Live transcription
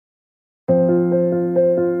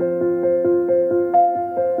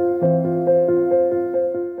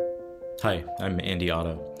Hi, I'm Andy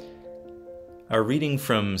Otto. Our reading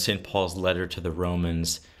from St. Paul's letter to the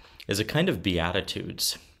Romans is a kind of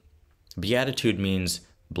beatitudes. Beatitude means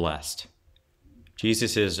blessed.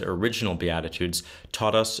 Jesus' original beatitudes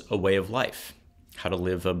taught us a way of life, how to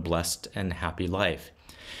live a blessed and happy life.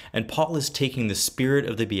 And Paul is taking the spirit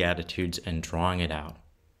of the beatitudes and drawing it out.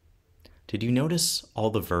 Did you notice all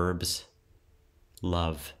the verbs?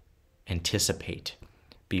 Love, anticipate,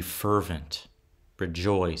 be fervent,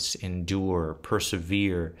 rejoice, endure,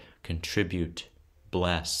 persevere, contribute,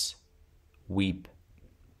 bless, weep.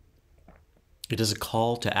 It is a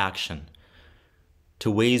call to action,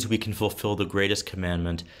 to ways we can fulfill the greatest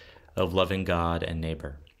commandment of loving God and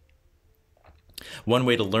neighbor. One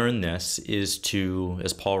way to learn this is to,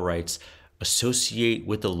 as Paul writes, associate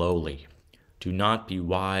with the lowly. Do not be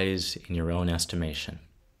wise in your own estimation.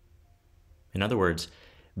 In other words,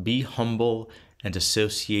 be humble and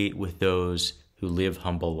associate with those who live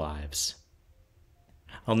humble lives.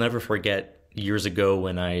 I'll never forget years ago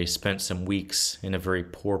when I spent some weeks in a very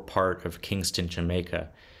poor part of Kingston, Jamaica.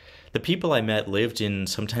 The people I met lived in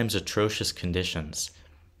sometimes atrocious conditions,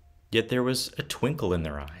 yet there was a twinkle in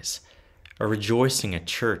their eyes, a rejoicing at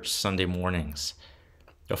church Sunday mornings,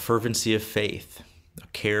 a fervency of faith, a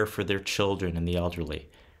care for their children and the elderly,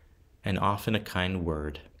 and often a kind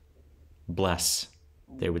word. Bless,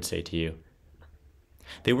 they would say to you.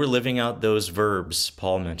 They were living out those verbs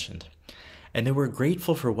Paul mentioned, and they were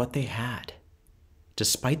grateful for what they had.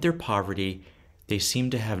 Despite their poverty, they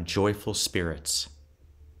seemed to have joyful spirits.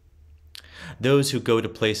 Those who go to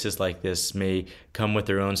places like this may come with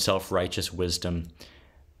their own self-righteous wisdom,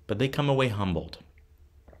 but they come away humbled.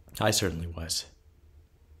 I certainly was.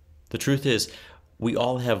 The truth is, we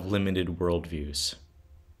all have limited worldviews.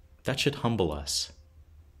 That should humble us.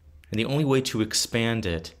 And the only way to expand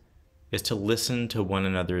it is to listen to one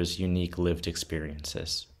another's unique lived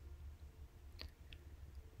experiences.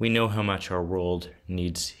 We know how much our world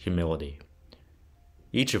needs humility.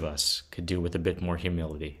 Each of us could do with a bit more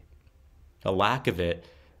humility. A lack of it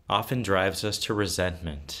often drives us to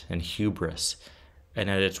resentment and hubris, and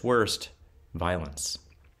at its worst, violence.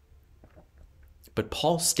 But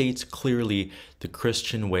Paul states clearly the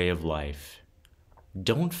Christian way of life.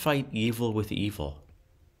 Don't fight evil with evil.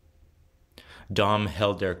 Dom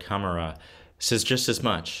Helder Camara says just as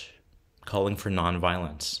much, calling for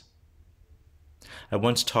nonviolence. I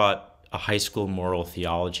once taught a high school moral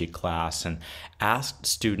theology class and asked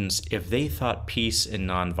students if they thought peace and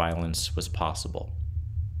nonviolence was possible.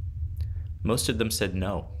 Most of them said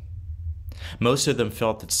no. Most of them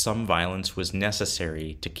felt that some violence was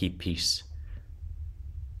necessary to keep peace.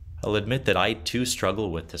 I'll admit that I too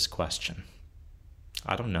struggle with this question.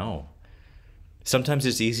 I don't know. Sometimes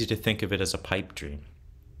it's easy to think of it as a pipe dream.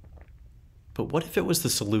 But what if it was the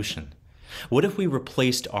solution? What if we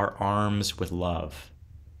replaced our arms with love,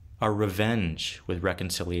 our revenge with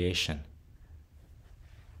reconciliation,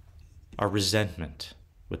 our resentment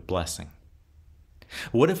with blessing?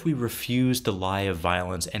 What if we refused the lie of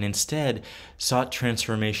violence and instead sought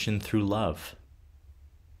transformation through love?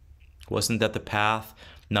 Wasn't that the path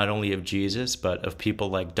not only of Jesus, but of people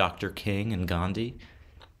like Dr. King and Gandhi?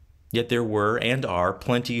 Yet there were, and are,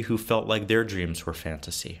 plenty who felt like their dreams were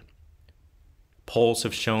fantasy. Polls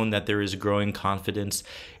have shown that there is growing confidence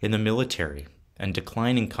in the military and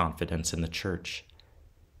declining confidence in the church.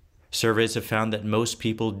 Surveys have found that most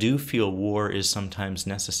people do feel war is sometimes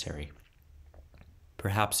necessary.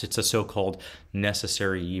 Perhaps it's a so-called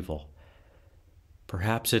necessary evil.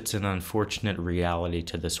 Perhaps it's an unfortunate reality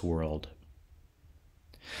to this world.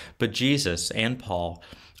 But Jesus and Paul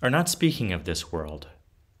are not speaking of this world.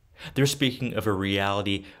 They're speaking of a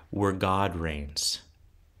reality where God reigns.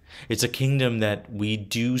 It's a kingdom that we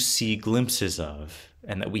do see glimpses of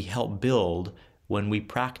and that we help build when we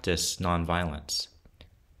practice nonviolence.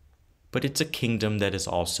 But it's a kingdom that is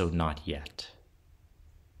also not yet.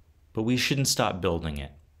 But we shouldn't stop building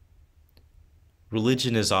it.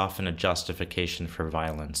 Religion is often a justification for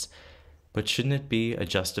violence, but shouldn't it be a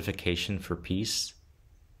justification for peace?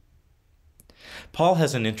 Paul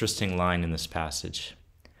has an interesting line in this passage.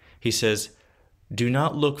 He says, "Do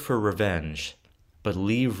not look for revenge, but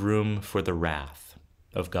leave room for the wrath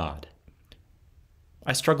of God."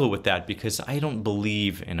 I struggle with that because I don't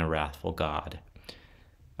believe in a wrathful God.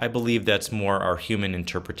 I believe that's more our human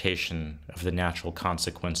interpretation of the natural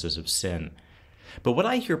consequences of sin. But what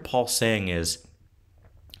I hear Paul saying is,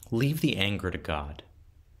 leave the anger to God.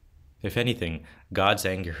 If anything, God's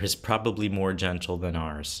anger is probably more gentle than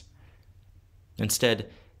ours.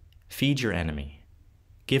 Instead, feed your enemy.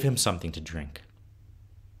 Give him something to drink.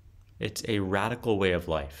 It's a radical way of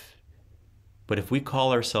life. But if we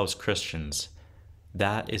call ourselves Christians,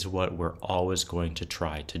 that is what we're always going to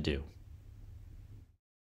try to do.